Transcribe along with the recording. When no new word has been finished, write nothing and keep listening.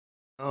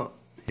Oh,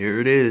 here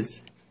it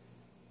is.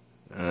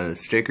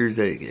 Stickers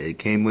that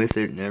came with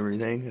it and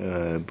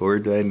everything.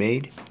 Board that I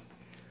made.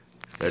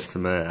 Got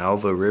some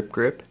Alva Rip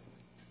Grip,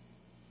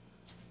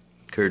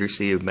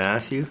 courtesy of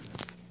Matthew.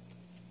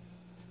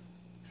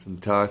 Some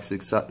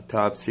Toxic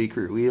Top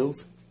Secret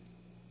wheels.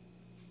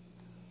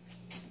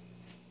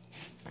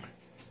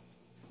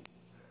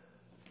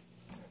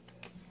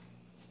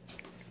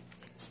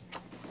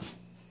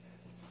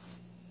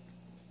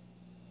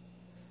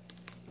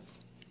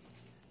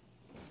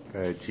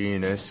 Got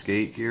G&S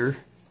skate gear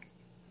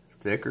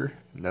sticker,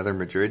 another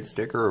Madrid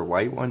sticker, a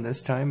white one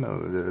this time.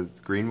 The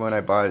green one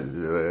I bought,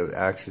 the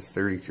Axis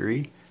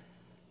 33.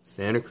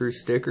 Santa Cruz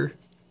sticker.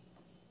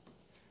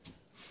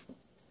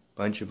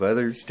 Bunch of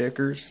other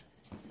stickers.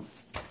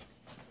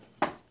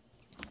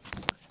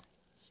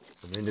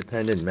 Some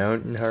independent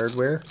mountain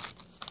hardware.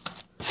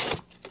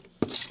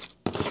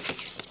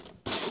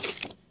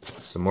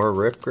 Some more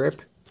Rip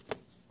Grip.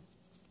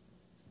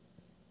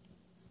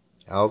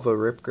 Alva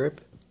Rip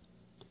Grip.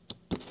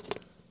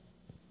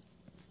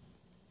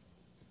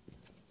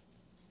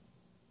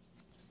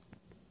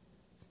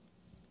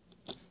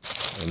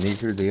 And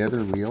these are the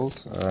other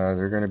wheels.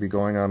 They're going to be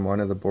going on one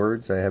of the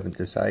boards. I haven't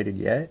decided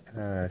yet.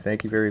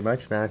 Thank you very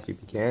much, Matthew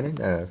Buchanan,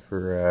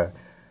 for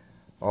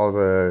all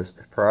the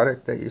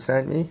product that you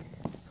sent me.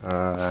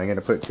 I'm going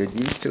to put good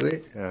use to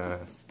it.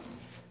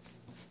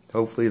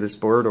 Hopefully this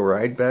board will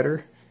ride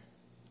better.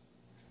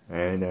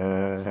 And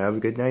have a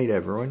good night,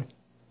 everyone.